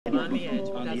On the edge.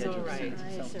 That's all right.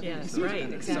 Yes,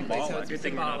 right. Exactly. So it's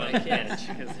symbolic. Yes.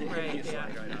 Right. Yeah.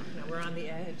 No, we're on the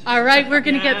edge. All right, we're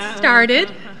going to get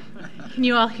started. Can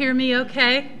you all hear me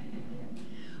okay?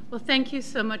 Well, thank you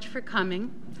so much for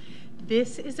coming.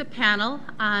 This is a panel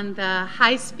on the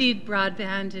high-speed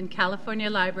broadband in California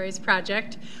Libraries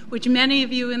project, which many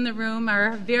of you in the room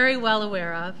are very well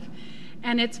aware of.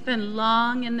 And it's been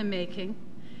long in the making.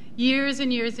 Years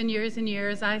and years and years and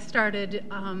years. I started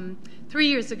 3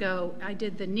 years ago. I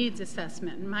did the needs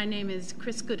assessment. My name is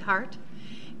Goodheart,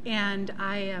 and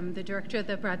I am the director of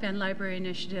the Broadband Library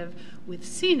Initiative with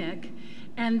Cenic.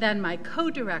 And then my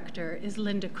co-director is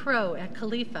Linda Crow at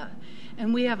Khalifa.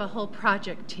 And we have a whole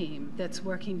project team that's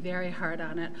working very hard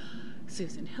on it.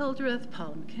 Susan Hildreth,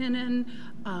 Paul McKinnon,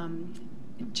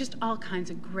 just all kinds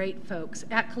of great folks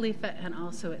at Khalifa and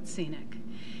also at Cenic.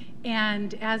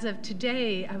 And as of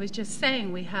today, I was just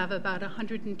saying we have about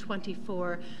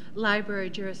 124 library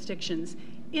jurisdictions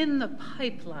in the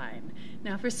pipeline.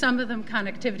 Now, for some of them,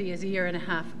 connectivity is 1.5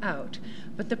 years out,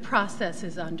 but the process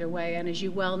is underway. And as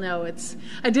you well know,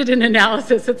 I did an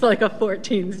analysis. It's like a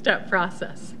 14-step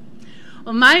process.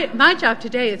 Well, my job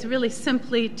today is really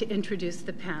simply to introduce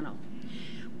the panel.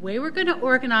 The way we're going to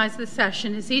organize the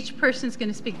session is each person's going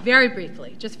to speak very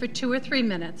briefly, just for 2 or 3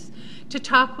 minutes, to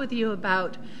talk with you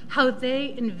about how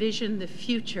they envision the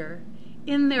future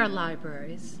in their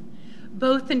libraries,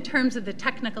 both in terms of the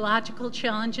technological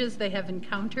challenges they have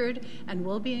encountered and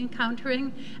will be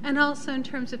encountering, and also in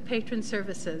terms of patron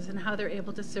services and how they're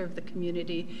able to serve the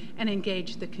community and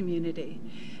engage the community.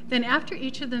 Then after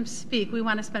each of them speak, we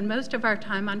want to spend most of our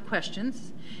time on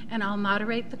questions, and I'll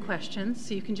moderate the questions,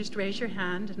 so you can just raise your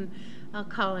hand and I'll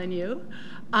call on you.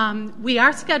 We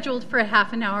are scheduled for a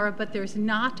half an hour, but there's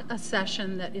not a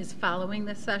session that is following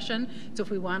this session. So if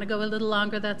we want to go a little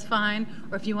longer, that's fine.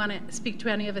 Or if you want to speak to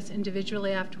any of us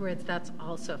individually afterwards, that's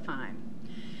also fine.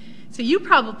 So you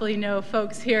probably know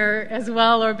folks here as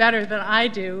well or better than I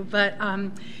do, but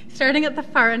starting at the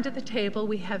far end of the table,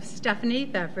 we have Stephanie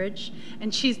Beverage,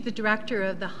 and she's the director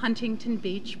of the Huntington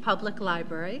Beach Public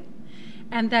Library.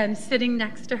 And then sitting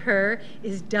next to her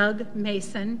is Doug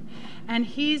Mason, and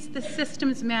he's the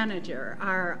systems manager,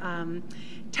 our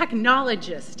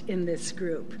technologist in this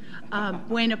group,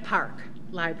 Buena Park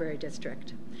Library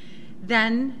District.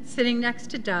 Then sitting next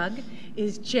to Doug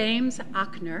is James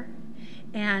Ochsner,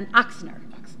 and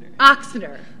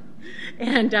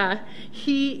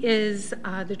he is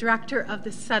the director of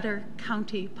the Sutter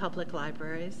County Public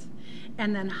Libraries.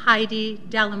 And then Heidi,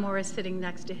 Dolamore is sitting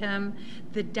next to him,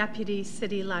 the deputy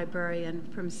city librarian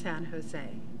from San Jose.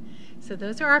 So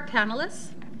those are our panelists,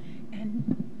 and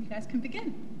you guys can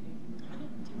begin.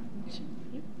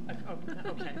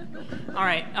 Okay. All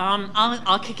right.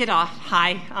 I'll kick it off.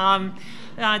 Hi.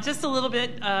 Just a little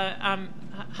bit.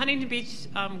 Huntington Beach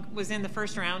was in the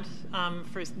first round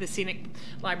for the Cenic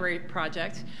Library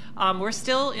project. We're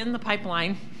still in the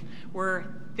pipeline. We're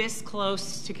this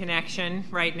close to connection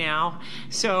right now,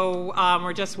 so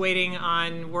we're just waiting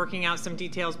on working out some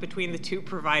details between the two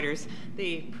providers,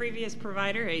 the previous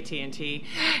provider, AT&T,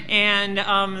 and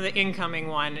the incoming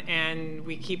one, and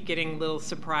we keep getting little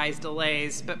surprise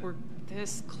delays, but we're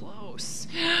this close,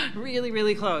 really,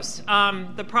 really close.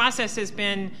 The process has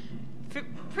been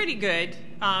pretty good,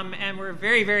 and we're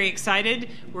very, very excited.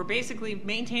 We're basically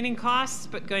maintaining costs,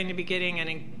 but going to be getting an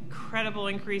incredible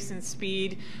increase in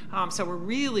speed. So we're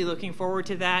really looking forward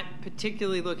to that,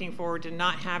 particularly looking forward to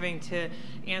not having to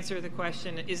answer the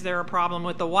question, is there a problem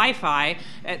with the Wi-Fi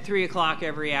at 3 o'clock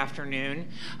every afternoon?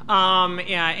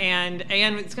 And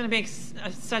it's going to make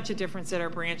such a difference at our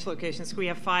branch locations. We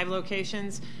have 5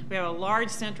 locations. We have a large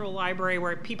central library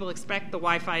where people expect the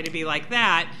Wi-Fi to be like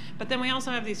that, but then we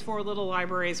also have these 4 little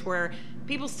libraries where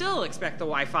people still expect the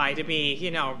Wi-Fi to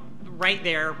be, right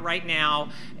there, right now,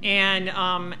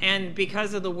 and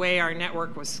because of the way our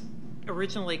network was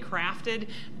originally crafted,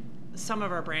 some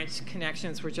of our branch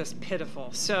connections were just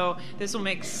pitiful. So this will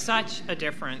make such a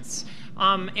difference.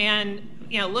 And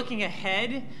looking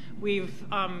ahead, we've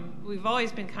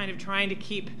always been kind of trying to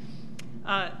keep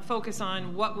focus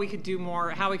on what we could do more,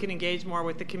 how we can engage more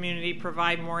with the community,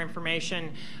 provide more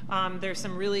information. There's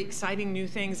some really exciting new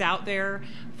things out there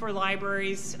for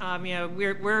libraries.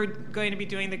 We're going to be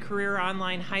doing the Career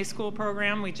Online High School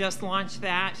program. We just launched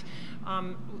that.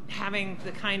 Having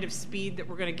the kind of speed that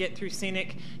we're going to get through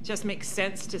Cenic just makes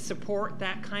sense to support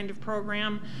that kind of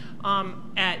program.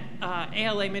 At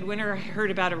ALA Midwinter, I heard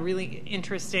about a really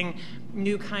interesting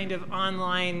new kind of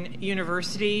online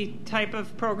university type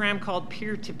of program called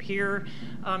peer-to-peer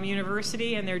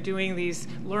university, and they're doing these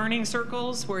learning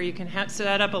circles where you can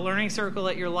set up a learning circle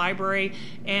at your library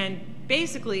and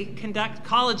basically conduct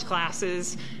college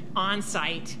classes on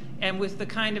site. And with the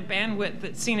kind of bandwidth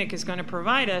that Cenic is going to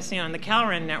provide us, on the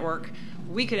CalREN network,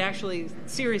 we could actually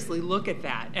seriously look at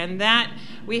that. And that,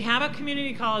 we have a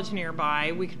community college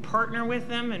nearby. We could partner with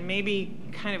them and maybe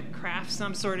kind of craft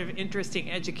some sort of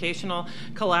interesting educational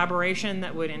collaboration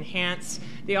that would enhance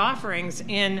the offerings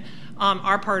in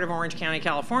our part of Orange County,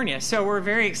 California. So we're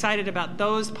very excited about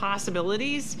those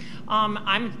possibilities.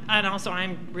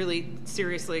 I'm really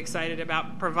seriously excited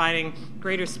about providing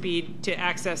greater speed to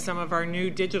access some of our new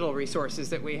digital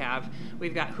resources that we have.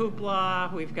 We've got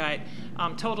Hoopla, we've got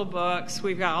Total Books,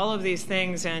 we've got all of these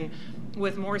things, and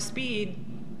with more speed,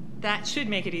 that should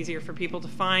make it easier for people to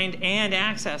find and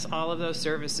access all of those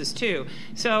services too.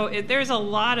 So there's a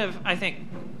lot of, I think,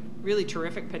 really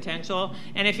terrific potential.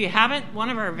 And if you haven't, one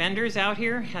of our vendors out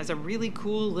here has a really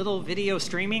cool little video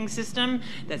streaming system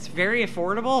that's very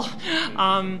affordable.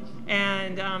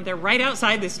 And they're right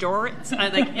outside this door. It's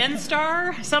like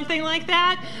NSTAR, something like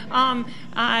that. And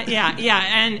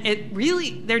it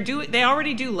really, they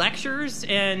already do lectures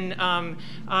and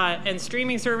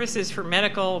streaming services for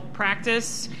medical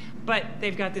practice. But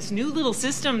they've got this new little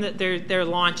system that they're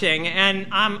launching, and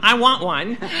I want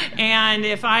one. And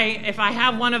if I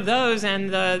have one of those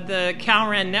and the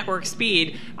CalREN network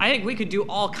speed, I think we could do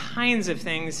all kinds of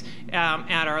things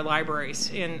at our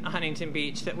libraries in Huntington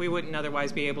Beach that we wouldn't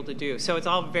otherwise be able to do. So it's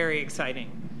all very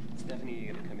exciting. Stephanie, you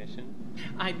get a commission?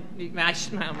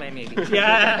 Maybe.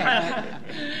 Yeah.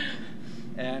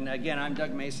 And again, I'm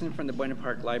Doug Mason from the Buena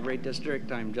Park Library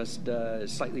District. I'm just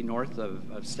slightly north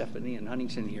of Stephanie and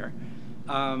Huntington here.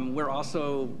 We're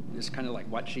also, just kind of like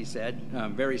what she said,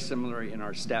 very similar in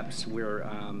our steps. We're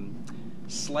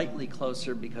slightly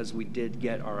closer because we did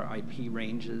get our IP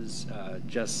ranges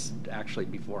just actually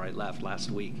before I left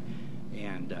last week.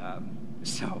 And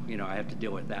so, I have to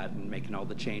deal with that and making all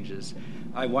the changes.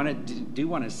 I do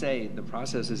want to say the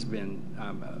process has been,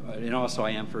 and also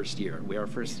I am first year. We are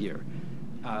first year.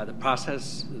 The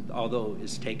process, although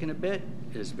it's taken a bit,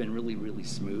 has been really, really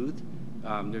smooth.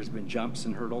 There's been jumps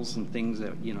and hurdles and things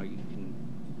that you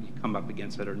come up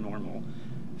against that are normal,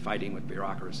 fighting with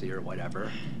bureaucracy or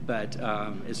whatever. But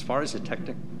as far as the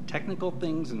technical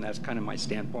things, and that's kind of my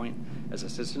standpoint as a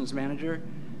systems manager,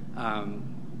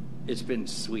 it's been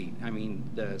sweet. I mean,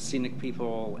 the Cenic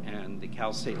people and the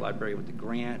Cal State Library with the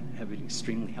grant have been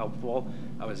extremely helpful.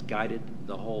 I was guided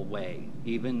the whole way,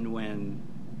 even when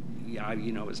I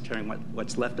was tearing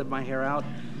what's left of my hair out.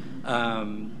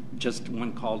 Just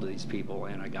one call to these people,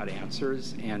 and I got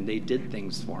answers, and they did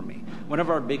things for me. One of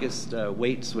our biggest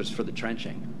waits was for the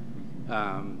trenching.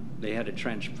 They had a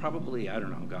trench probably, I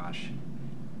don't know, gosh.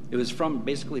 It was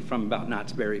basically from about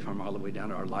Knott's Berry Farm all the way down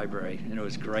to our library, and it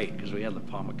was great because we had La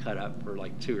Palma cut up for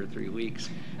like 2 or 3 weeks.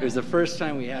 It was the first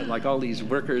time we had like all these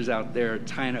workers out there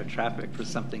tying up traffic for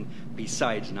something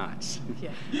besides knots.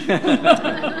 Yeah.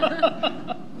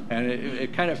 And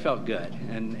it kind of felt good.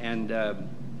 And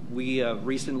we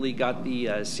recently got the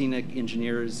Cenic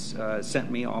engineers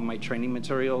sent me all my training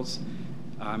materials.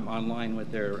 I'm online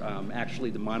with their,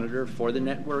 actually the monitor for the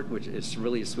network, which is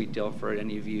really a sweet deal for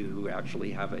any of you who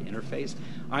actually have an interface.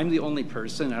 I'm the only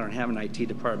person. I don't have an IT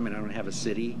department. I don't have a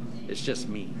city. It's just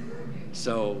me.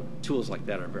 So tools like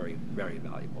that are very, very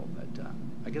valuable. But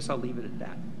I guess I'll leave it at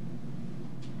that.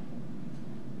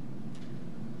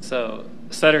 So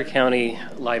Sutter County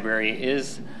Library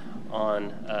is on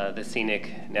the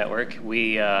Cenic network.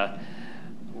 We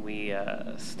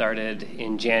started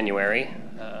in January.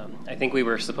 I think we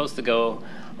were supposed to go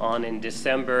on in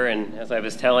December, and as I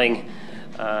was telling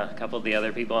a couple of the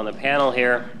other people on the panel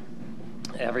here,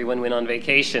 everyone went on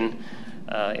vacation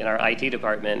in our IT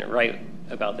department right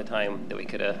about the time that we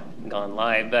could have gone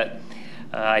live. But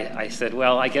I said,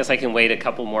 well, I guess I can wait a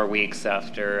couple more weeks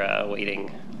after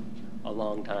waiting a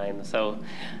long time. So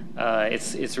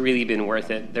it's really been worth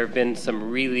it. There have been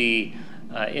some really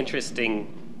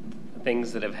interesting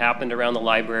things that have happened around the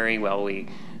library. Well, we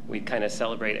kind of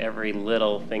celebrate every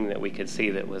little thing that we could see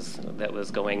that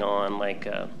was going on. Like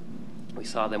we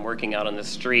saw them working out on the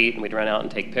street, and we'd run out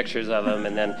and take pictures of them.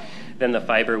 And then the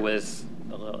fiber was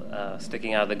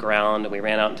sticking out of the ground, and we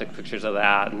ran out and took pictures of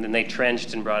that. And then they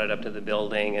trenched and brought it up to the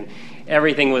building, and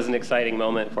everything was an exciting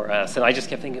moment for us. And I just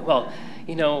kept thinking, well,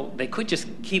 they could just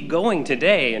keep going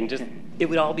today, and just it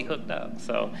would all be hooked up.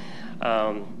 So.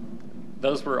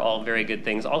 Those were all very good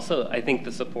things. Also, I think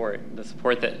the support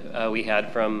that we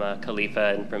had from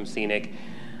Khalifa and from Cenic,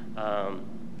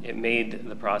 it made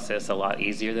the process a lot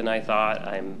easier than I thought.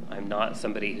 I'm not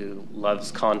somebody who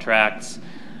loves contracts,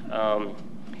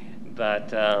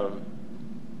 but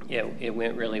it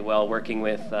went really well working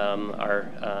with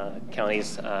our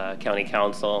county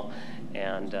council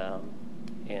and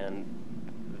and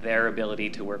their ability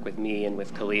to work with me and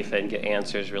with Khalifa and get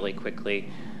answers really quickly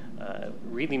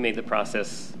really made the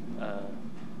process,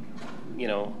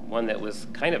 one that was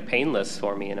kind of painless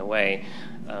for me in a way.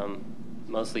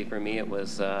 Mostly for me, it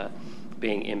was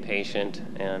being impatient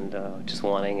and just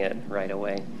wanting it right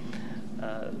away.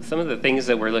 Some of the things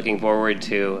that we're looking forward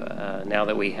to now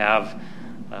that we have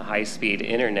high-speed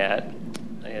internet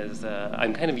is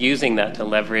I'm kind of using that to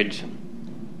leverage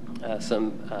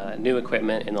some new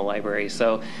equipment in the library.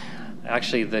 So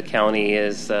actually the county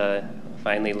is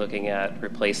finally looking at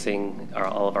replacing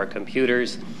all of our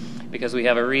computers because we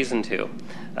have a reason to.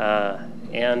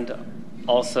 And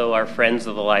also our friends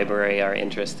of the library are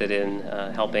interested in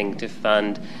helping to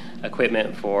fund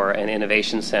equipment for an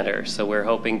innovation center. So we're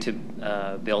hoping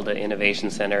to build an innovation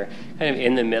center kind of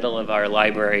in the middle of our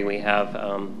library. We have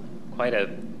quite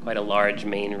a large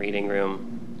main reading room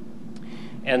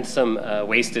and some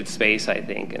wasted space, I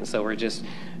think. And so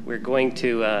we're going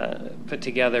to put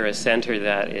together a center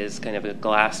that is kind of a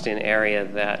glassed-in area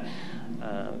that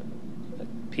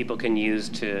people can use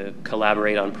to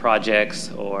collaborate on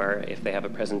projects, or if they have a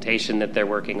presentation that they're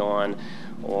working on,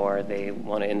 or they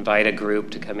want to invite a group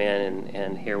to come in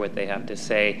and hear what they have to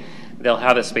say, they'll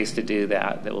have a space to do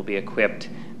that will be equipped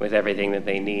with everything that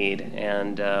they need.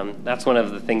 And that's one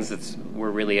of the things that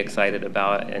we're really excited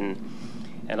about.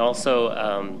 And also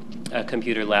a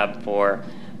computer lab for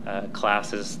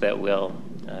classes that will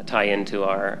tie into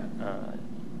our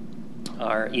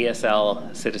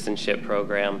ESL citizenship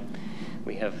program.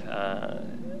 We have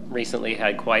recently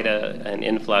had quite an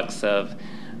influx of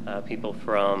people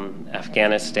from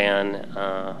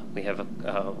Afghanistan. We have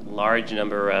a large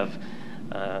number of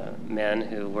men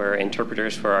who were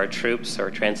interpreters for our troops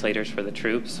or translators for the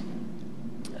troops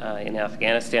in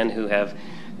Afghanistan who have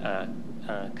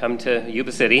come to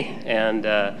Yuba City, and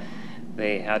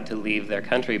they had to leave their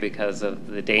country because of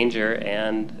the danger,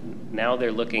 and now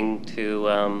they're looking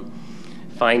to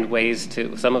find ways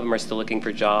to, some of them are still looking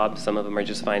for jobs, some of them are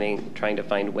just trying to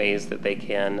find ways that they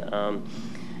can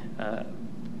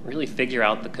really figure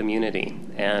out the community.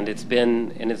 And it's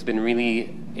been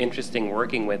really interesting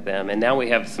working with them. And now we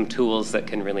have some tools that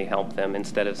can really help them,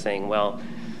 instead of saying, well,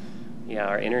 yeah,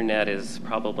 our internet is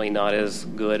probably not as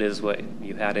good as what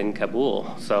you had in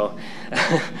Kabul. So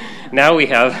now we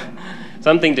have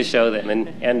something to show them.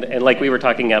 And like we were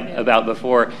talking about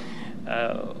before,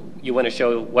 you want to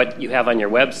show what you have on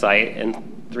your website,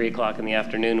 and 3 o'clock in the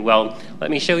afternoon, well, let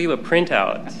me show you a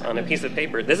printout on a piece of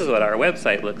paper. This is what our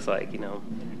website looks like,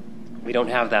 We don't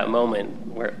have that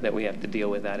moment that we have to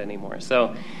deal with that anymore.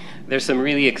 So there's some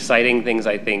really exciting things,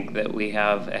 I think, that we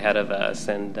have ahead of us,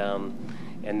 and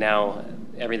now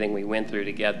everything we went through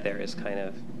to get there is kind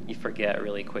of, you forget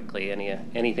really quickly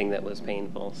anything that was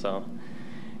painful. So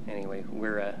anyway,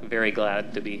 we're very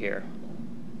glad to be here.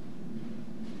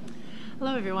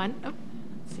 Hello, everyone. Oh,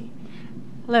 let's see.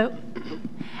 Hello.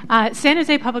 San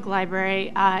Jose Public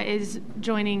Library is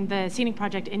joining the Cenic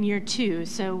project in year 2,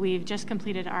 so we've just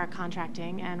completed our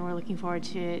contracting, and we're looking forward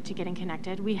to getting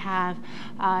connected. We have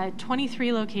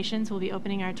 23 locations. We'll be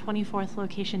opening our 24th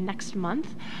location next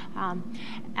month,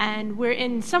 and we're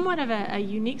in somewhat of a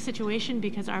unique situation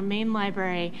because our main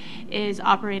library is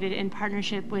operated in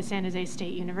partnership with San Jose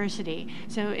State University.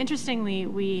 So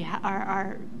interestingly,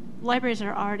 our libraries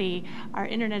our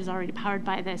internet is already powered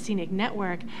by the Cenic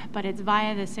network, but it's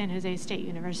via the San Jose State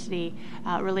University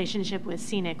relationship with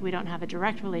Cenic. We don't have a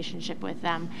direct relationship with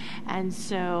them. And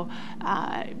so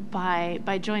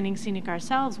by joining Cenic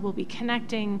ourselves, we'll be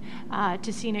connecting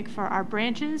to Cenic for our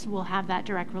branches. We'll have that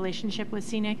direct relationship with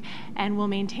Cenic, and we'll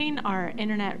maintain our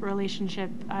internet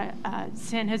relationship.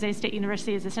 San Jose State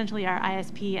University is essentially our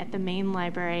ISP at the main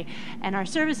library, and our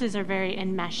services are very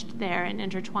enmeshed there and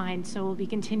intertwined, so we'll be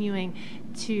continuing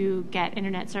to get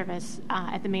internet service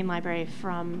at the main library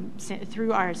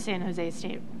through our San Jose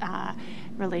State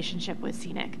relationship with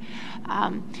Cenic.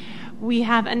 We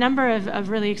have a number of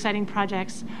really exciting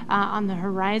projects on the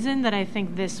horizon that I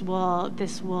think this will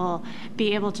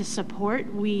be able to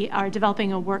support. We are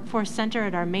developing a workforce center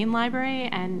at our main library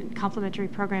and complementary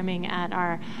programming at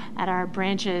our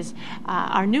branches.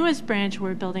 Our newest branch,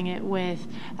 we're building it with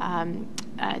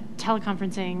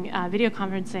teleconferencing, video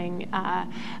conferencing,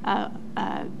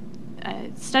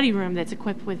 a study room that's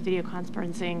equipped with video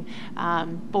conferencing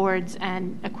boards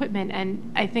and equipment.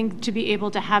 And I think to be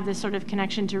able to have this sort of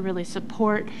connection to really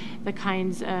support the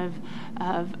kinds of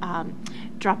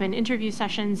drop-in interview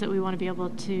sessions that we want to be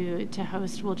able to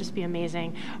host will just be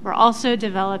amazing. We're also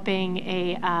developing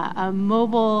a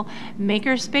mobile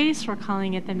makerspace. We're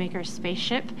calling it the Maker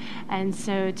Spaceship, and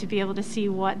so to be able to see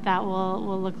what that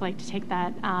will look like, to take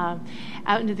that out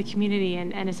into the community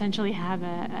and essentially have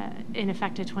in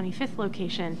effect a 25th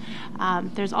location.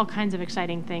 There's all kinds of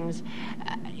exciting things.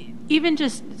 Even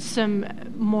just some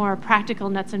more practical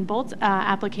nuts and bolts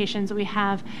applications. We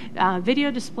have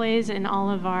video displays in all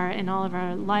of our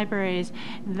libraries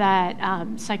that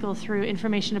cycle through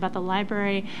information about the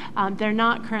library. They're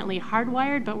not currently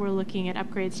hardwired, but we're looking at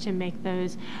upgrades to make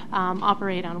those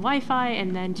operate on Wi-Fi,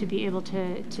 and then to be able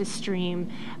to stream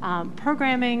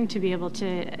programming, to be able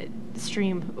to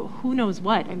stream who knows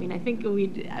what. I mean, I think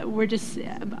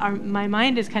my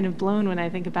mind is kind of blown when I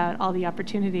think about all the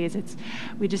opportunities.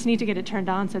 We just need to get it turned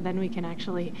on so then we can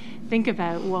actually think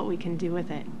about what we can do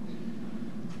with it.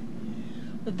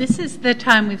 Well, this is the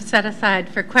time we've set aside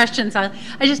for questions. I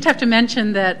just have to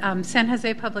mention that San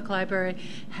Jose Public Library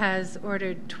has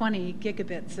ordered 20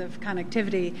 gigabits of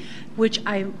connectivity, which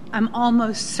I'm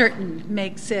almost certain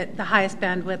makes it the highest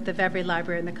bandwidth of every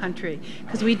library in the country.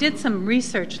 Because we did some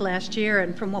research last year,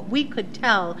 and from what we could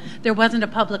tell, there wasn't a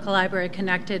public library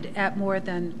connected at more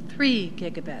than 3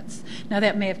 gigabits. Now,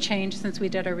 that may have changed since we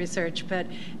did our research, but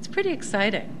it's pretty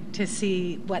exciting to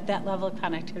see what that level of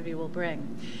connectivity will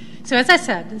bring. So as I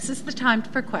said, this is the time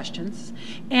for questions,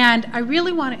 and I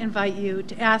really want to invite you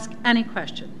to ask any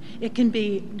question. It can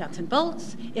be nuts and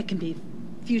bolts, it can be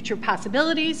future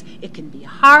possibilities, it can be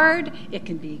hard, it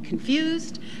can be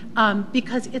confused,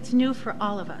 because it's new for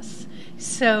all of us.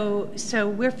 So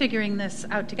we're figuring this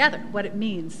out together, what it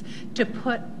means to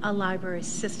put a library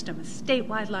system, a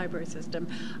statewide library system,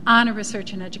 on a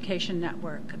research and education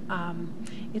network.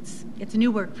 It's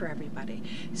new work for everybody.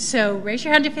 So raise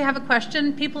your hand if you have a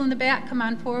question. People in the back, come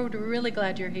on forward. We're really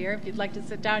glad you're here. If you'd like to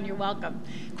sit down, you're welcome.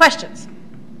 Questions?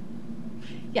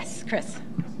 Yes, Chris.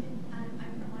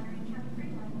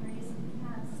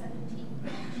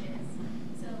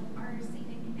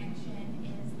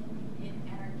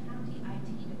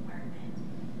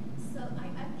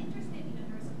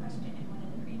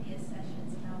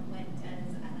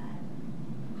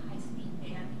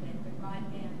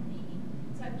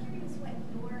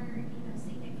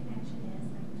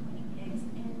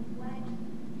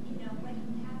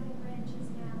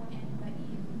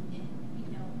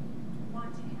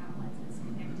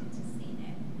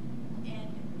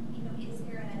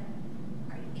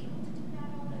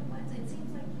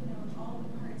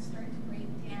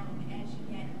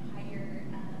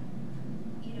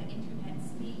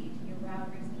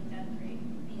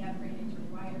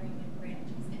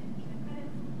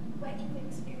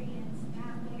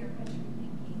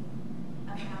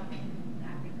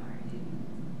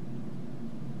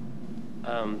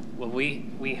 Well,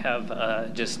 we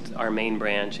have just our main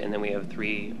branch, and then we have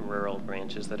 3 rural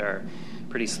branches that are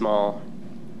pretty small.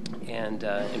 And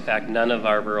in fact, none of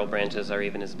our rural branches are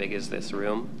even as big as this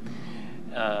room.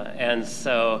 And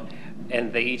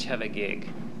they each have a gig.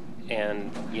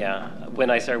 And yeah, when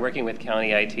I started working with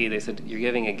county IT, they said, "You're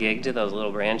giving a gig to those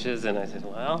little branches?" And I said,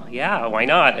 "Well, yeah, why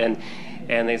not?" And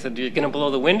they said, "You're going to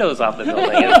blow the windows off the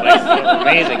building." It's like so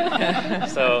amazing.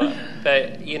 So,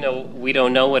 but we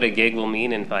don't know what a gig will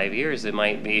mean in 5 years. It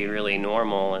might be really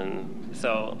normal, and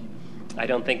so I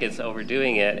don't think it's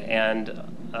overdoing it. And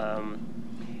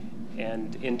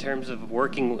in terms of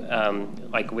working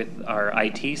like with our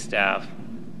IT staff,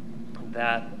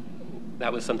 that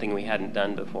was something we hadn't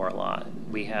done before a lot.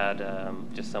 We had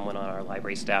just someone on our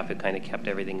library staff who kind of kept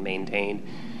everything maintained,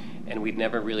 and we'd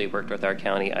never really worked with our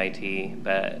county IT,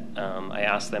 but I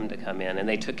asked them to come in, and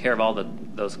they took care of all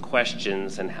those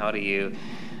questions and how do you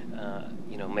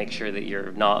make sure that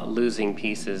you're not losing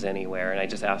pieces anywhere, and I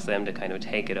just asked them to kind of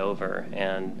take it over,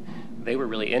 and they were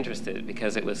really interested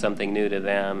because it was something new to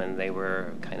them, and they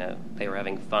were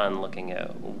having fun looking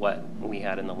at what we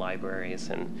had in the libraries,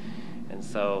 and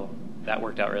so that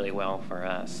worked out really well for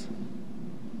us.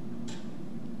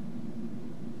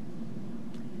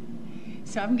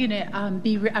 So I'm going to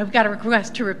I've got a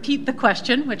request to repeat the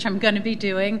question, which I'm going to be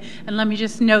doing. And let me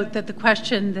just note that the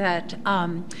question that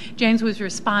James was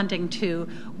responding to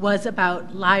was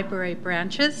about library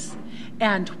branches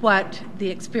and what the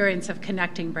experience of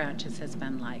connecting branches has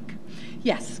been like.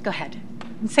 Yes, go ahead.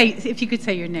 Say, if you could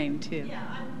say your name, too. Yeah,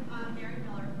 I'm Mary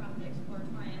Miller from the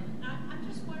Exploratorium. I'm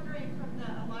just wondering, from the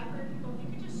library people, if you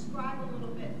could describe a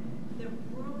little bit the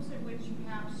rooms in which you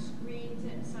have screens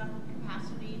and some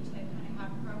capacity to kind of have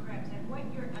programs, and what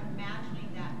you're imagining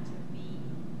that to be.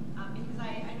 Because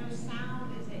I know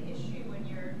sound is an issue when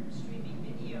you're streaming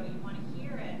video. You want to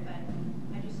hear it, but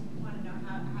I just want to know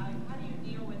how do you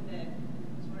deal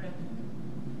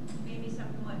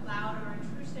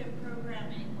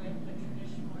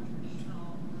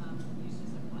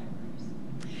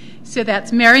So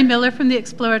that's Mary Miller from the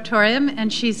Exploratorium,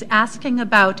 and she's asking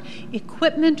about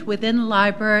equipment within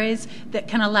libraries that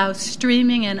can allow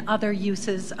streaming and other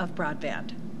uses of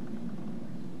broadband.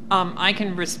 I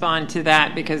can respond to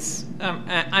that because,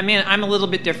 I'm a little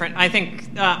bit different. I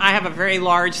think I have a very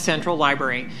large central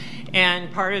library,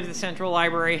 and part of the central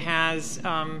library has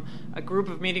a group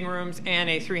of meeting rooms and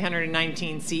a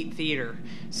 319-seat theater.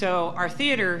 So our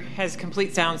theater has a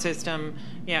complete sound system.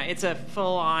 Yeah, it's a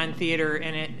full-on theater,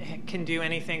 and it can do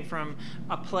anything from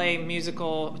a play,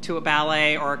 musical, to a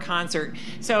ballet or a concert.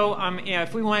 So,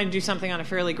 if we want to do something on a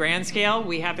fairly grand scale,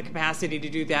 we have the capacity to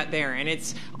do that there, and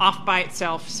it's off by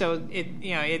itself. So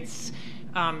it's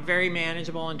very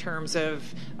manageable in terms of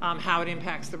how it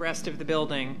impacts the rest of the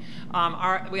building.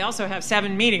 We also have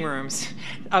 7 meeting rooms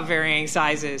of varying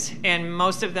sizes, and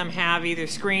most of them have either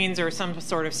screens or some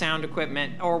sort of sound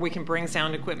equipment, or we can bring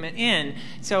sound equipment in.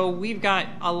 So we've got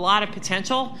a lot of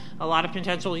potential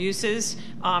uses,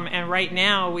 and right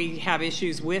now we have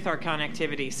issues with our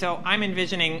connectivity. So I'm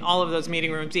envisioning all of those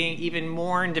meeting rooms being even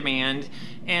more in demand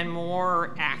and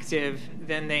more active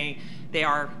than they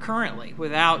are currently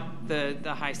without the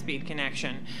high-speed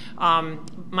connection.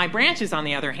 My branches, on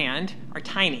the other hand, are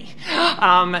tiny,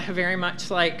 very much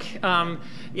like,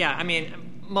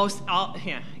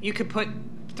 you could put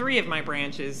 3 of my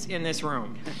branches in this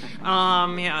room.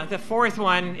 The 4th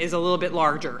one is a little bit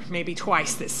larger, maybe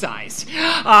twice this size.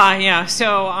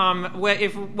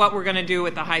 If what we're going to do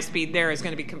with the high speed there is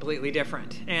going to be completely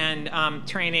different, and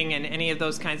training and any of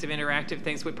those kinds of interactive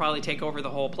things would probably take over the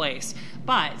whole place.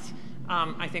 But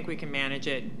I think we can manage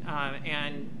it,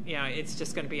 it's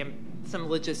just going to be some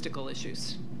logistical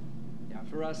issues. Yeah,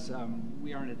 for us,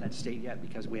 we aren't at that state yet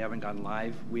because we haven't gone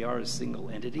live. We are a single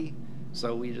entity,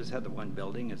 so we just have the one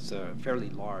building. It's fairly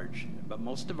large, but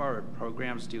most of our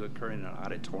programs do occur in an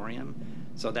auditorium,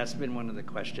 so that's been one of the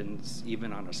questions,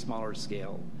 even on a smaller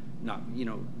scale,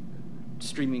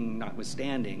 streaming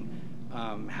notwithstanding,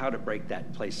 how to break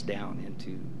that place down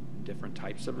into different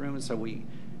types of rooms. So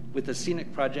with the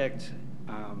Cenic project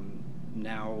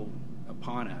now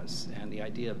upon us, and the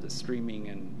idea of the streaming,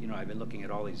 and I've been looking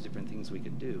at all these different things we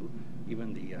could do.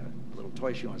 Even the little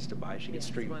toy she wants to buy, she gets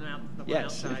streamed.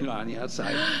 Yes, on the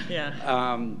outside.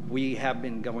 Yeah. We have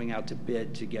been going out to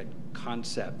bid to get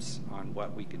concepts on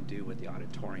what we can do with the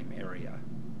auditorium area.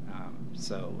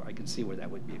 So I can see where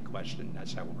that would be a question.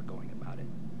 That's how we're going about it.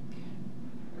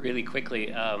 Really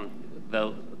quickly,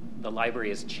 the library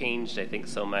has changed, I think,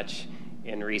 so much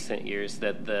in recent years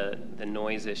that the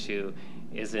noise issue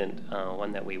isn't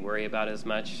one that we worry about as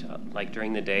much. Like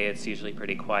during the day, it's usually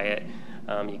pretty quiet.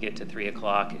 You get to 3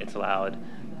 o'clock, it's loud.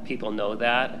 People know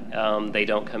that. They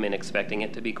don't come in expecting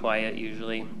it to be quiet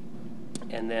usually.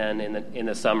 And then in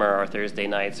the summer, our Thursday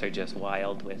nights are just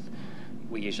wild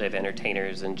we usually have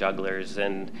entertainers and jugglers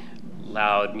and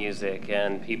loud music,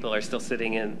 and people are still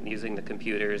sitting and using the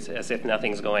computers as if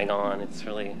nothing's going on. It's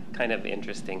really kind of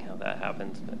interesting how that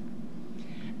happens. But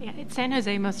yeah, at San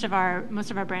Jose, most of our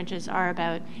branches are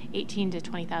about 18 to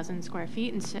 20,000 square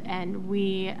feet, and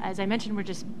we, as I mentioned, we're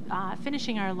just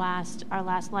finishing our last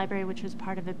library, which was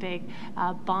part of a big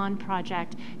bond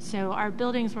project. So our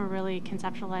buildings were really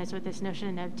conceptualized with this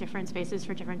notion of different spaces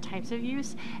for different types of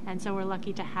use, and so we're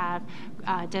lucky to have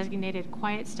designated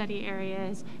quiet study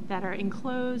areas that are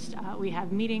enclosed. We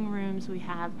have meeting rooms, we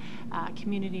have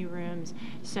community rooms,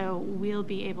 so we'll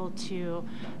be able to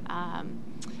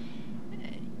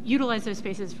utilize those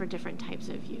spaces for different types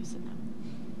of use in them.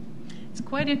 It's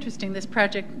quite interesting, this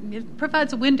project. It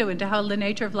provides a window into how the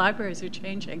nature of libraries are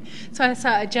changing. So I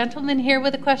saw a gentleman here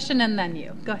with a question, and then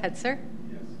you. Go ahead, sir.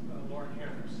 Yes, Lauren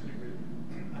here from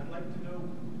Cenic. I'd like to know,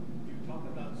 you talk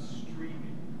about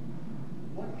streaming.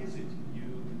 What is it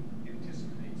you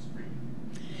anticipate streaming?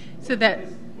 So that...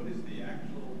 What is the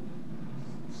actual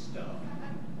stuff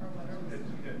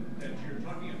that you're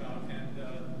talking about? And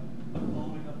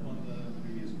following up on the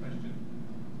previous question,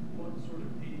 what sort of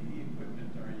AV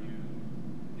equipment are you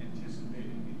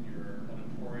anticipating in your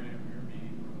auditorium, your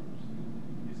meeting rooms?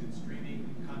 Is it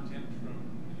streaming content from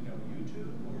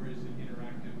YouTube, or is it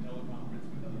interactive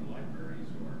teleconference with other libraries,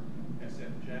 or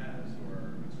SF Jazz,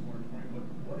 or Exploratorium?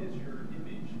 What is your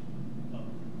image of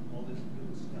all this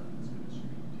good stuff that's going to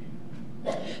stream to you?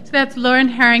 So that's Lauren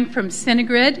Herring from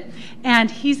Cinegrid,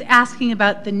 and he's asking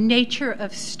about the nature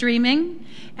of streaming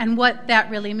and what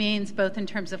that really means, both in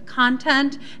terms of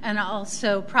content and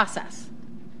also process.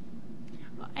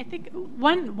 I think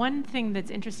one thing that's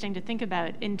interesting to think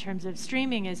about in terms of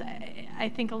streaming is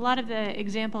I think a lot of the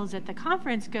examples at the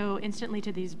conference go instantly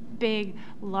to these big,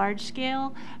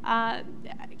 large-scale kind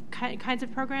kinds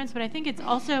of programs, but I think it's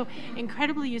also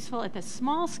incredibly useful at the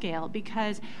small scale,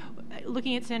 because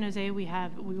looking at San Jose, we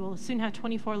will soon have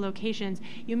 24 locations.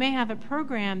 You may have a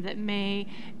program that may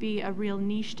be a real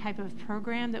niche type of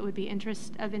program that would be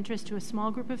of interest to a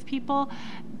small group of people,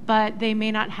 but they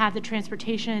may not have the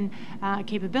transportation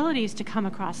capabilities to come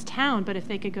across town. But if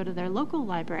they could go to their local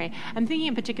library, I'm thinking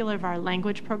in particular of our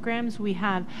language programs. We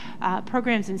have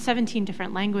programs in 17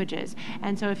 different languages,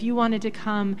 and so if you wanted to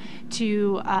come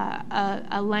to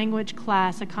a language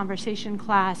class, a conversation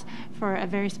class for a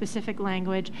very specific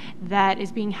language that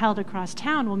is being held across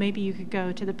town, well, maybe you could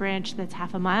go to the branch that's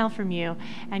half a mile from you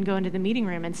and go into the meeting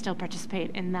room and still participate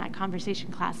in that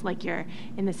conversation class like you're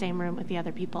in the same room with the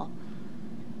other people.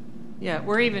 Yeah,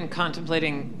 we're even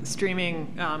contemplating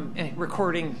streaming, and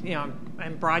recording,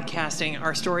 and broadcasting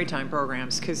our storytime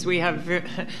programs, because we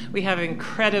have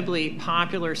incredibly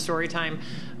popular storytime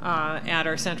at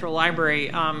our central library,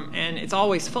 and it's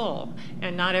always full,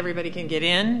 and not everybody can get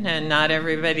in, and not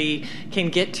everybody can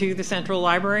get to the central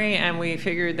library. And we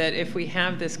figured that if we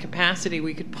have this capacity,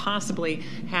 we could possibly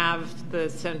have the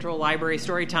central library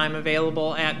storytime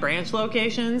available at branch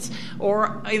locations,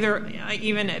 or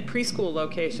even at preschool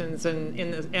locations,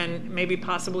 and maybe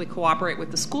possibly cooperate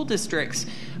with the school districts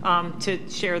to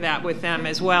share that with them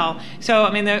as well. So,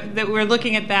 I mean, that we're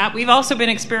looking at that. We've also been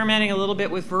experimenting a little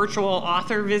bit with virtual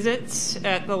author visits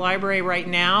at the library right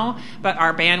now, but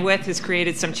our bandwidth has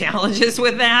created some challenges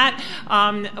with that.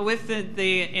 With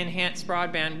the enhanced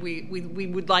broadband, we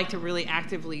would like to really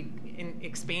actively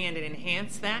expand and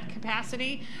enhance that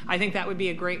capacity. I think that would be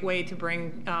a great way to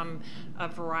bring a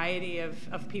variety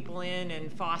of people in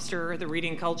and foster the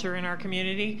reading culture in our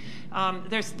community.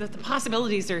 There's the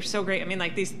possibilities are so great. I mean,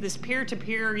 like this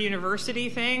peer-to-peer university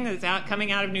thing that's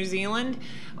coming out of New Zealand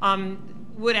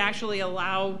would actually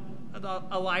allow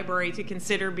a library to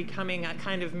consider becoming a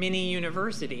kind of mini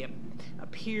university, a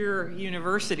peer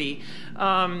university,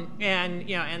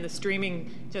 and the streaming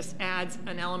just adds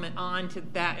an element on to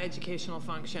that educational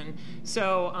function.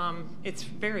 So it's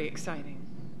very exciting.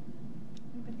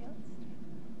 Anybody else?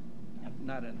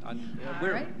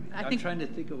 I'm trying to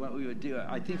think of what we would do.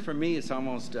 I think for me, it's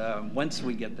almost once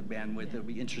we get the bandwidth, it'll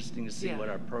be interesting to see what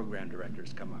our program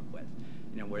directors come up with.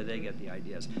 Where they get the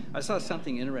ideas. I saw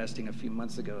something interesting a few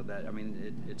months ago that, I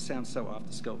mean, it sounds so off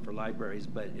the scope for libraries,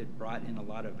 but it brought in a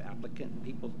lot of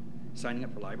people signing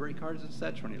up for library cards and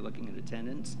such when you're looking at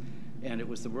attendance. And it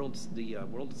was the World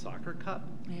Soccer Cup.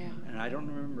 Yeah. And I don't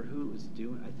remember who it was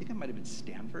doing. I think it might have been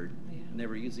Stanford. Yeah. And they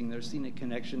were using their Cenic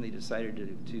connection. They decided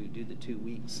to do the 2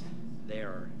 weeks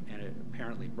there, and it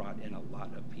apparently brought in a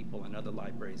lot of people, and other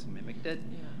libraries mimicked it,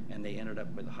 and they ended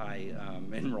up with high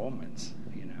enrollments.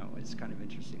 It's kind of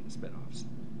interesting, the spin-offs.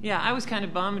 Yeah, I was kind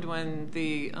of bummed when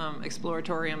the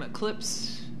Exploratorium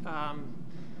Eclipse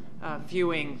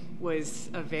viewing was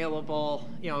available,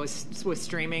 was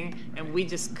streaming, and we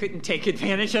just couldn't take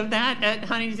advantage of that at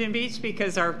Huntington Beach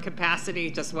because our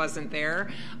capacity just wasn't there.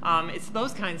 It's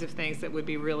those kinds of things that would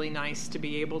be really nice to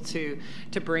be able to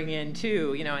bring in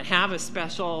too, and have a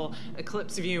special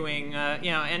eclipse viewing.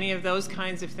 Any of those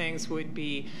kinds of things would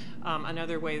be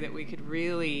another way that we could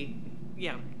really,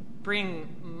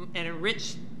 bring and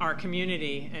enrich our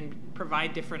community and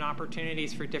provide different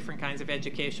opportunities for different kinds of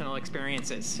educational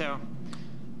experiences. So,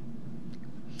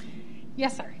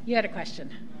 yes, sir. You had a question.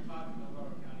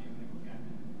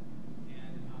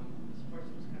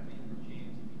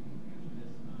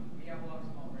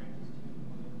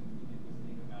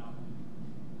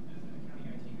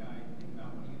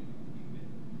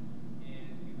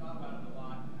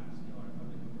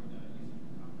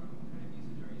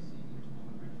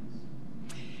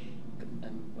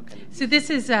 So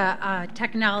this is a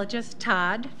technologist,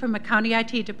 Todd, from a county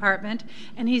IT department,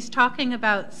 and he's talking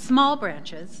about small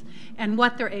branches and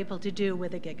what they're able to do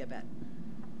with a gigabit.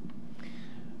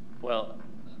 Well,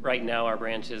 right now our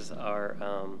branches are,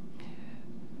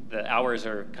 the hours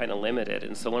are kind of limited,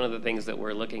 and so one of the things that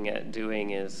we're looking at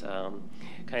doing is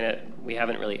we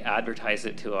haven't really advertised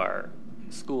it to our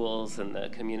schools and the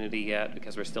community yet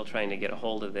because we're still trying to get a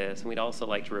hold of this, and we'd also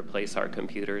like to replace our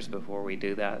computers before we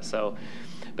do that. So,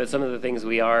 but some of the things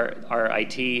our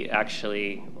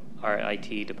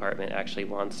IT department actually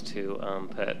wants to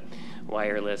put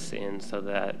wireless in, so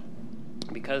that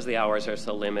because the hours are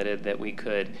so limited that we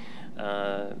could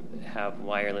have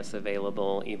wireless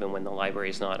available even when the library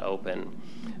is not open.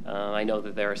 I know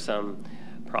that there are some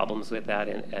problems with that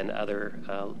and other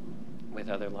with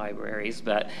other libraries,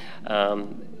 but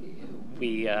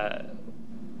we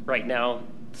right now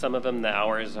some of them the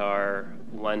hours are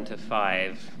 1 to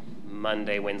 5,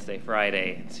 Monday, Wednesday,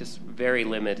 Friday. It's just very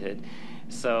limited.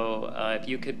 So if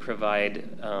you could provide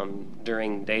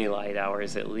during daylight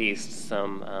hours at least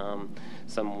some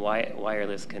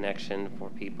wireless connection for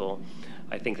people,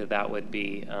 I think that would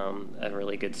be a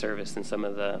really good service in some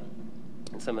of the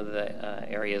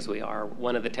areas we are.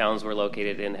 One of the towns we're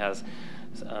located in has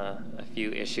a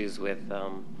few issues with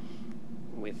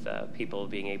people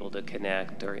being able to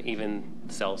connect, or even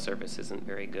cell service isn't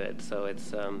very good. So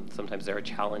it's sometimes there are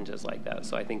challenges like that.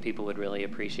 So I think people would really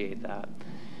appreciate that.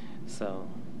 So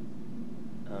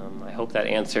I hope that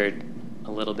answered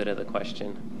a little bit of the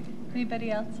question.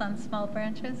 Anybody else on small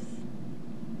branches?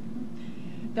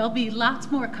 There'll be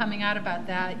lots more coming out about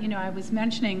that. You know, I was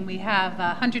mentioning we have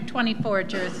 124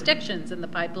 jurisdictions in the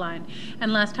pipeline,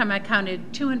 and last time I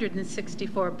counted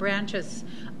 264 branches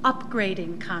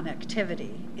upgrading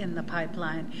connectivity in the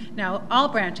pipeline. Now, all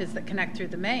branches that connect through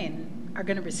the main are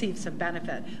going to receive some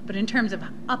benefit, but in terms of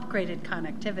upgraded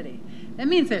connectivity, that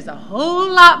means there's a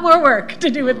whole lot more work to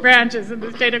do with branches in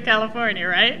the state of California,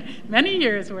 right? Many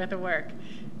years worth of work.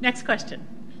 Next question.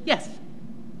 Yes?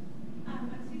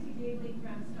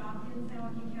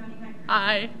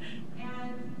 Hi.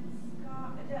 And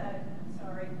Scott,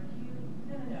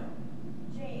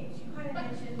 James, you kind of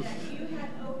mentioned that you had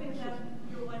opened up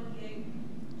your 1 gig,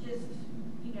 just,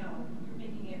 you're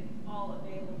making it all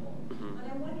available. But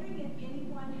I'm wondering if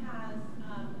anyone has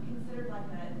considered like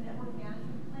a network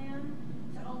management plan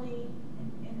to only,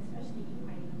 and especially you,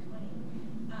 Heidi,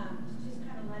 20, to just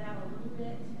kind of let out a little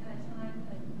bit at a time,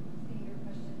 like seeing your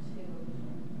question too.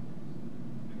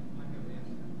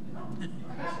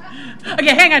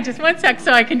 Okay, hang on just one sec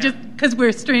so I can just, because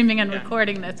we're streaming and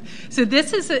recording this. So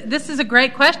this is a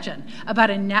great question about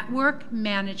a network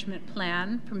management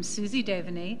plan from Susie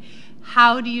Daveney.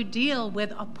 How do you deal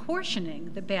with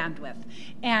apportioning the bandwidth?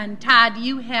 And Todd,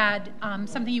 you had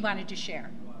something you wanted to share.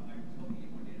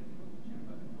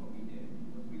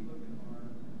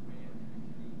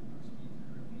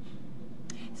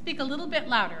 Speak a little bit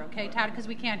louder, okay, Todd, because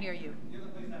we can't hear you.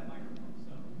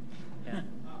 Yeah.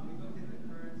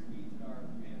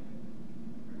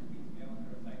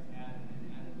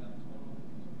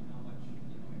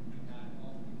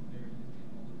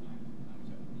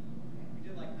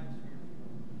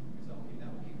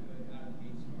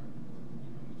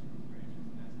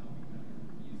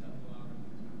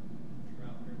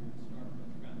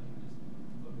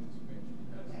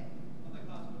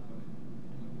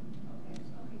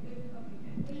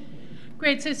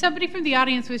 Great, so somebody from the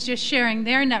audience was just sharing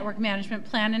their network management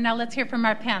plan, and now let's hear from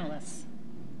our panelists.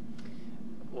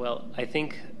 Well, I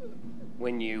think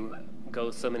when you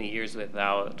go so many years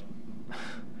without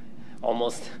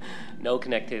almost no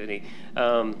connectivity,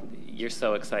 you're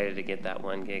so excited to get that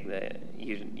 1 gig that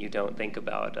you don't think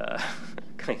about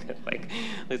kind of like,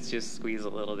 let's just squeeze a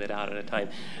little bit out at a time.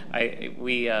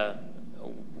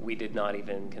 We did not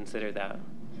even consider that.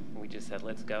 We just said,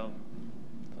 let's go.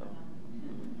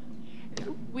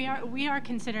 We are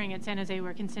considering at San Jose,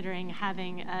 we're considering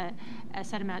having a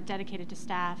set amount dedicated to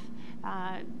staff,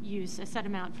 use a set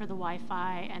amount for the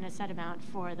Wi-Fi, and a set amount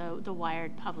for the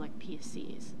wired public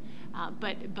PCs.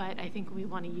 But I think we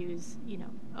want to use,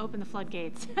 open the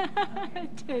floodgates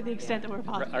to the extent that we're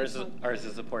possible. Ours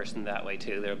is apportioned that way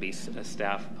too. There'll be a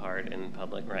staff part in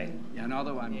public, right? Yeah, and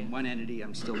although I'm one entity,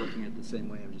 I'm still looking at it the same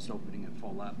way. I'm just opening it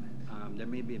full up. There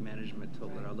may be a management tool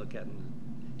that I'll look at, and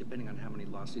depending on how many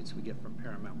lawsuits we get from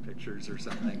Paramount Pictures or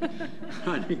something,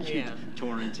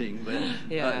 torrenting. But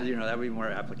that would be more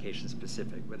application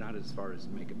specific, but not as far as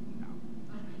make it. No.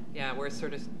 Yeah, we're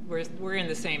in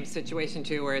the same situation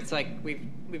too, where it's like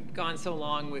we've gone so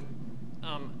long with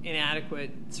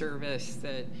inadequate service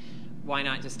that why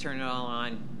not just turn it all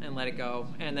on and let it go,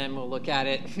 and then we'll look at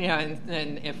it.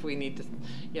 And if we need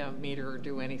to, meter or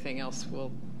do anything else,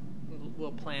 we'll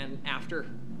plan after.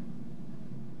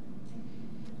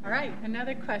 All right,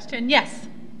 another question. Yes?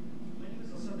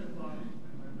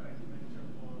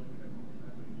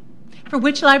 For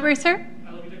which library, sir?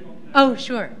 Oh,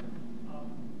 sure.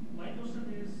 My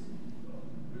question is,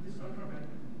 with this ultra-band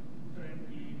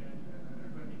currently and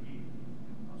 20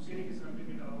 Cenic is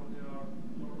ramping it out. There are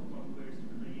a lot of ways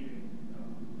to the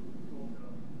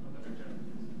other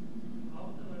challenges.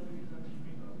 How the libraries are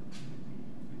keeping up with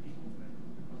the movement?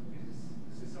 Because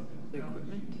this is something the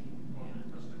equipment? For the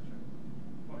infrastructure.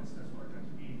 For instance, for it to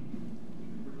be, if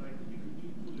you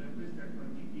need to leverage that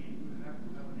 20 gig, you have to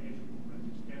have an edge movement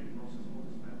which can process all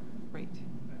this math. Right.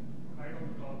 And right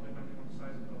on the top, depending on the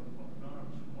size of the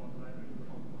branch or the library, you're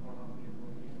talking about how many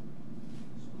per year.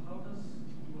 So how does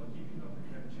you are keeping up with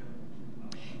that challenge?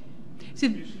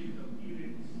 Especially the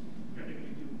e-rates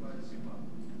category 2 by SIPA,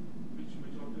 which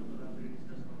majority of the libraries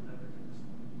does not leverage at this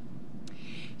point.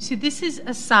 so this is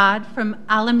Assad from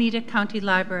Alameda County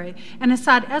Library. And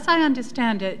Assad, as I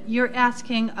understand it, you're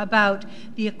asking about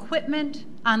the equipment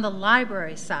on the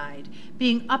library side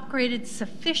being upgraded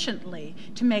sufficiently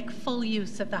to make full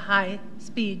use of the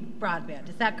high-speed broadband.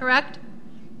 Is that correct?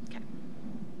 Okay.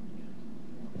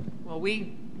 Well,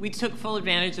 we took full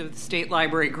advantage of the state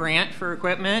library grant for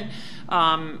equipment.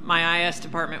 My IS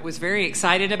department was very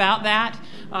excited about that.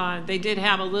 They did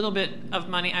have a little bit of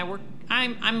money.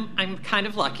 I'm kind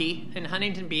of lucky in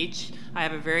Huntington Beach. I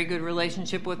have a very good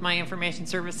relationship with my information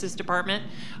services department.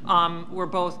 We're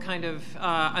both kind of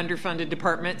underfunded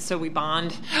departments, so we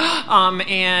bond.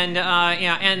 And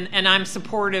I'm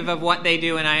supportive of what they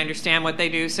do, and I understand what they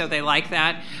do, so they like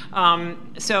that.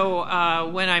 So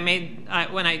when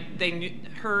they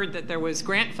heard that there was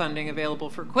grant funding available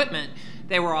for equipment,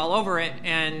 they were all over it,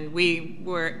 and we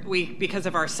because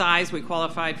of our size, we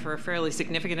qualified for a fairly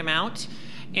significant amount.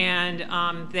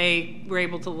 And they were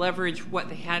able to leverage what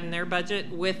they had in their budget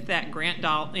with that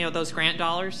those grant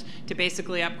dollars to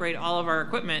basically upgrade all of our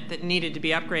equipment that needed to be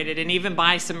upgraded, and even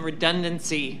buy some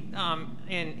redundancy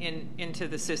into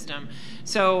the system.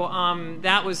 So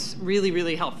that was really,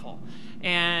 really helpful.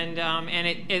 And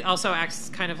it also acts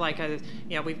kind of like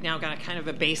we've now got a kind of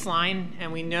a baseline,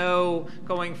 and we know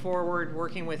going forward,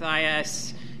 working with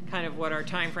IS, kind of what our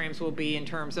timeframes will be in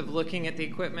terms of looking at the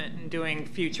equipment and doing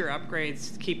future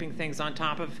upgrades, keeping things on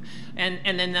top of, and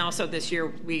then also this year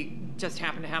we just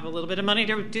happen to have a little bit of money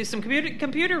to do some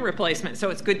computer replacement, so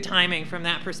it's good timing from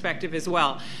that perspective as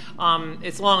well.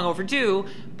 It's long overdue,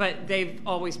 but they've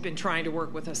always been trying to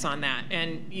work with us on that,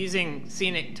 and using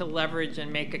Cenic to leverage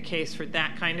and make a case for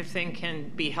that kind of thing can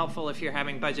be helpful if you're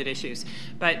having budget issues.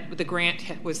 But the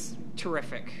grant was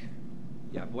terrific.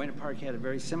 Yeah, Buena Park had a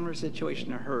very similar situation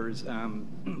to hers.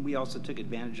 We also took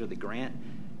advantage of the grant,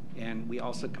 and we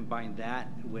also combined that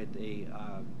with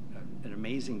an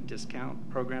amazing discount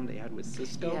program they had with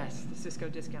Cisco. Yes, the Cisco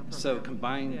discount program. So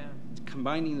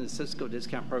combining the Cisco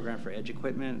discount program for edge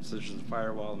equipment, such as the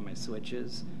firewall and my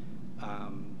switches,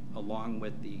 along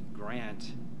with the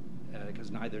grant,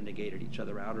 because neither negated each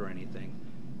other out or anything,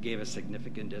 gave us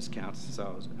significant discounts.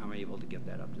 So I'm able to get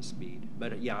that up to speed.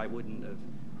 But yeah,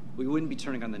 we wouldn't be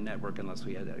turning on the network unless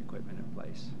we had that equipment in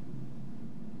place.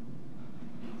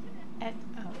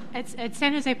 At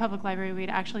San Jose Public Library, we'd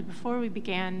actually, before we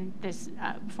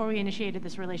initiated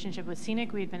this relationship with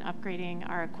Cenic, we'd been upgrading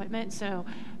our equipment, so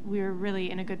we were really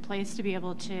in a good place to be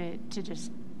able to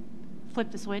just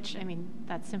flip the switch. I mean,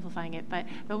 that's simplifying it, but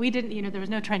we didn't, there was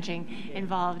no trenching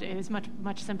involved. It was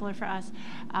much simpler for us.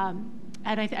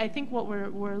 And I think what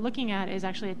we're looking at is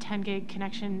actually a 10 gig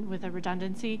connection with a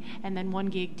redundancy, and then 1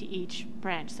 gig to each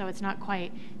branch. So it's not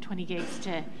quite 20 gigs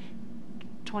to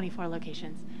 24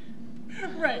 locations.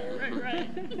 Right.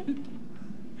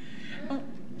 Oh,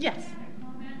 yes.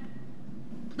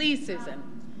 Please, Susan.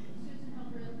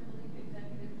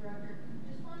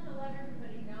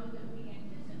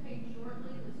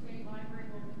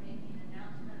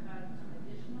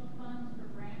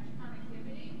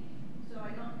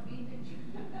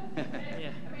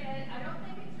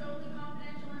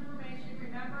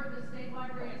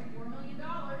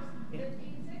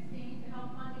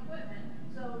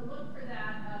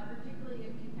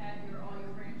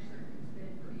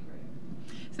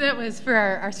 That was for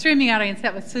our streaming audience.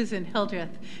 That was Susan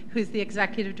Hildreth, who's the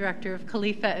executive director of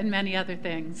Khalifa and many other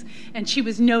things. And she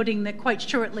was noting that quite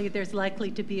shortly there's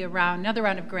likely to be another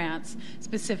round of grants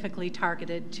specifically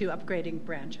targeted to upgrading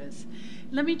branches.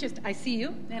 I see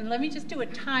you, and let me just do a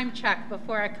time check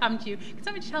before I come to you. Can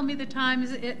somebody tell me the time?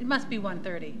 It must be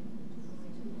 1:30.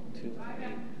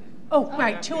 2:08. Oh,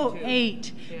 right,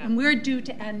 2:08. Yeah. And we're due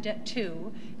to end at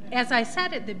 2. As I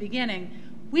said at the beginning,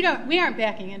 we aren't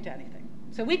backing into anything.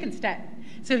 So we can stay.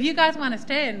 So if you guys want to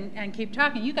stay and keep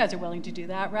talking, you guys are willing to do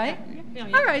that, right? Yeah.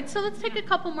 All right, so let's take a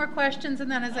couple more questions, and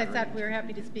then, as I said, we're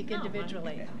happy to speak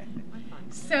individually.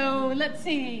 So let's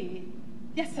see.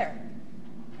 Yes, sir.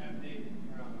 I'm David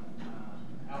from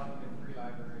Alphabet Free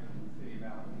Library in the city of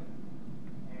Alphabet,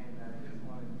 and I just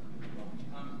wanted to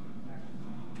comment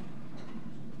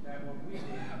that what we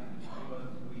did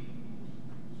was we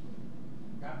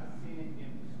got the Cenic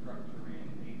infrastructure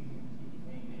in. AT&T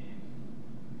came in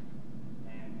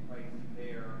and placed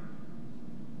their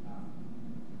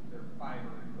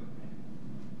fiber equipment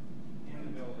in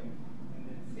the building, and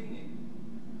then Cenic,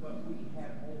 but we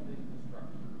had old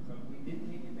infrastructure, but we did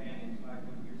take advantage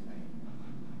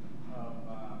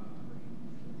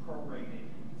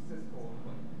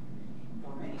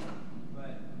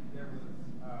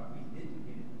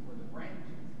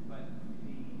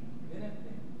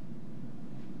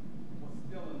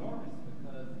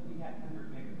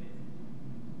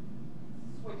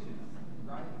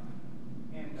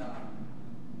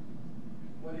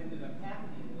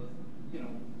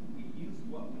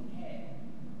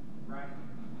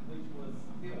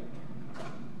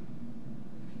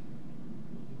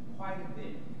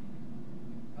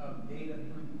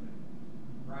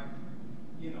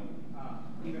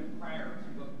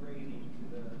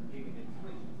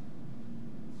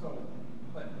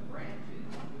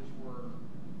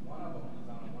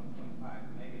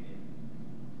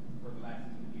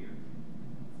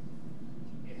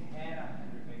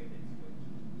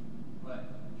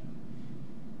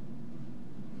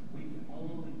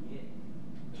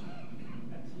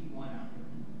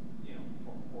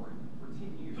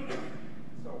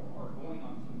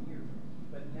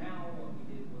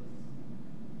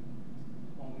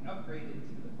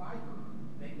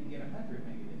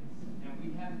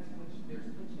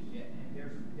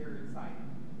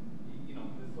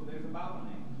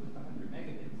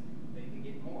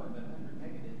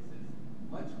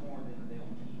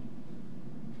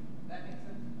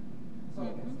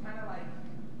it's kind of like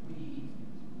we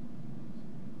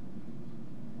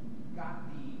got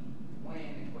the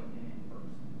land equipment in first,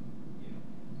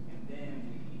 and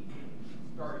then we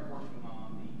started working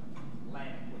on the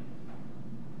land equipment,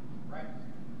 right?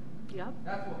 Yep.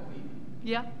 That's what we did.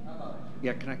 Yep. How about it?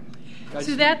 Yeah, can I?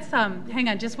 So that's, hang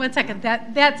on just 1 second.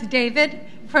 That's David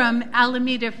from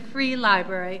Alameda Free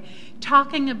Library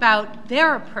talking about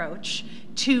their approach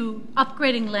to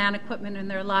upgrading land equipment in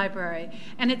their library.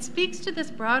 And it speaks to this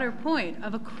broader point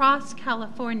of across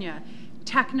California,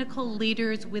 technical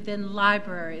leaders within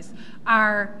libraries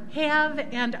have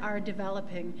and are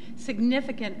developing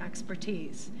significant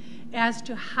expertise as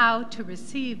to how to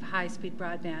receive high-speed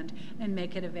broadband and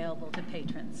make it available to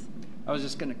patrons. I was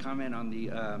just going to comment on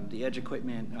the edge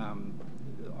equipment.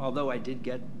 Although I did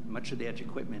get much of the edge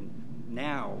equipment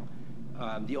now,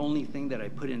 the only thing that I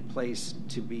put in place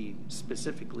to be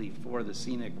specifically for the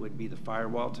Cenic would be the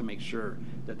firewall, to make sure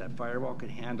that that firewall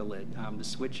could handle it. The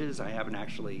switches I haven't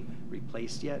actually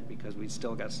replaced yet because we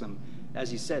still got some,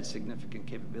 as you said, significant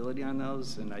capability on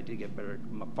those, and I did get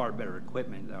far better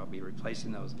equipment. I'll be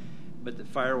replacing those. But the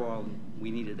firewall, we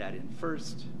needed that in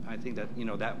first. I think that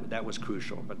that was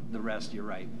crucial. But the rest, you're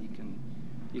right.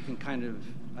 You can kind of,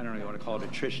 I don't know, you want to call it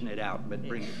attrition it out, but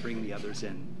bring the others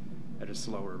in at a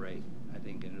slower rate, I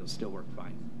think, and it'll still work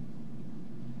fine.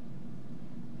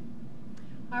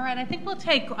 All right, I think we'll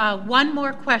take one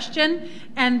more question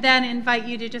and then invite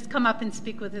you to just come up and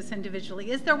speak with us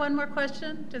individually. Is there one more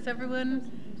question? Does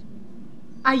everyone?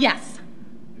 Yes. Yes,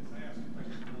 I asked a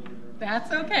question earlier.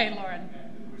 That's okay, Lauren. There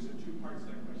was two parts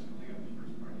to that question. I got the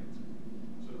first part answered.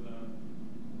 So the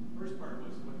first part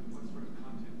was what sort of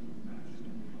content do you match,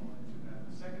 and I'll answer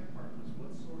that. The second part was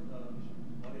what sort of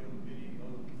audio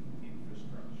video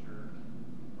infrastructure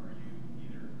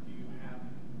do you have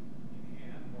in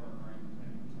hand or are you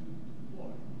planning to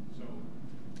deploy? So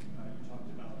you talked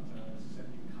about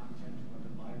sending content to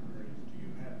other libraries. Do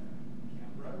you have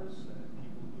cameras and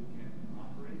people who can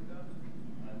operate them?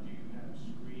 Do you have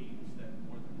screens that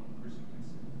more than one person can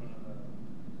sit in front of a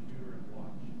computer and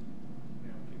watch?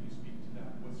 Can you speak to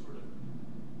that? What sort of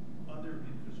other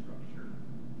infrastructure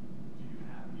do you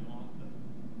have beyond the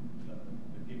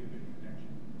gigabit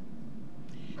connection?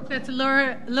 So it's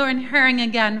Lauren Herring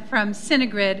again from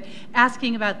Cinegrid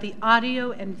asking about the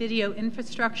audio and video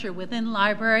infrastructure within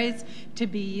libraries to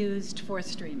be used for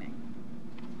streaming.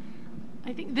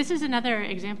 I think this is another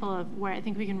example of where I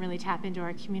think we can really tap into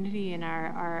our community and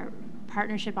our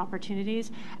partnership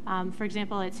opportunities. For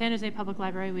example, at San Jose Public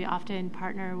Library, we often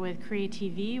partner with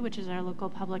CreaTV, which is our local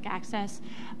public access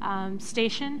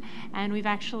station, and we've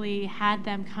actually had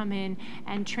them come in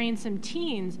and train some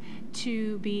teens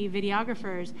to be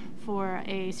videographers for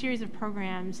a series of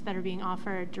programs that are being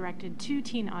offered directed to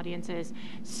teen audiences.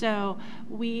 So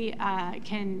we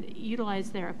can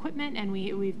utilize their equipment, and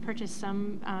we've purchased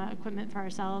some equipment for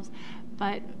ourselves,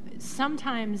 but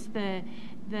sometimes the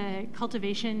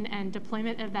cultivation and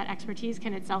deployment of that expertise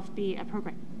can itself be a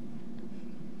program.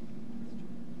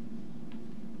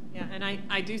 Yeah, and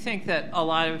I do think that a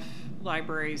lot of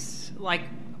libraries, like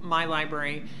my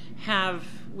library, have,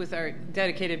 with our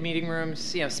dedicated meeting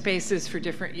rooms, spaces for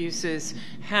different uses,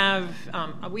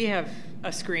 we have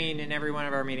a screen in every one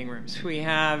of our meeting rooms. We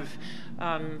have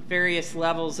various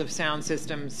levels of sound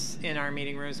systems in our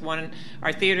meeting rooms.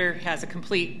 Our theater has a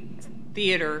complete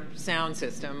theater sound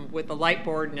system with a light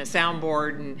board and a sound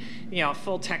board and a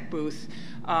full tech booth.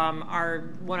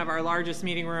 One of our largest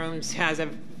meeting rooms has a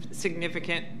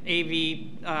significant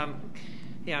AV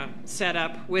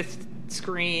setup with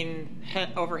screen,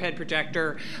 overhead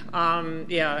projector, and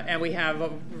we have a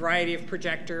variety of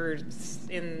projectors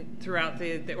throughout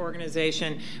the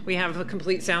organization. We have a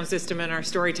complete sound system in our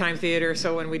Storytime theater,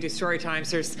 so when we do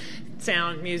Storytimes, there's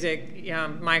sound, music,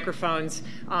 microphones.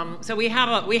 So we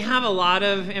have a lot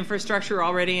of infrastructure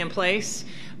already in place,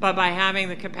 but by having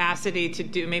the capacity to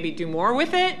do more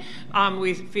with it,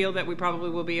 we feel that we probably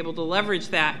will be able to leverage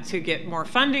that to get more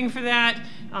funding for that,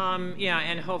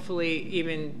 and hopefully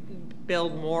even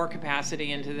build more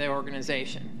capacity into the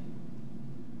organization.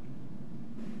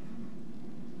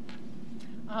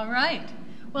 All right.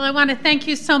 Well, I want to thank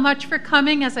you so much for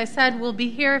coming. As I said, we'll be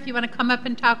here if you want to come up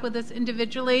and talk with us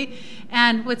individually.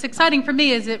 And what's exciting for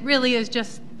me is it really is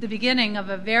just the beginning of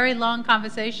a very long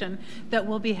conversation that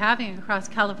we'll be having across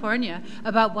California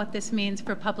about what this means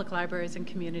for public libraries and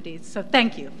communities. So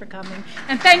thank you for coming.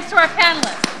 And thanks to our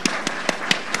panelists.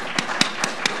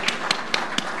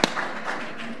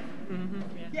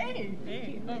 Yay!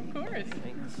 Hey, of course.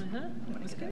 Thanks. That was good.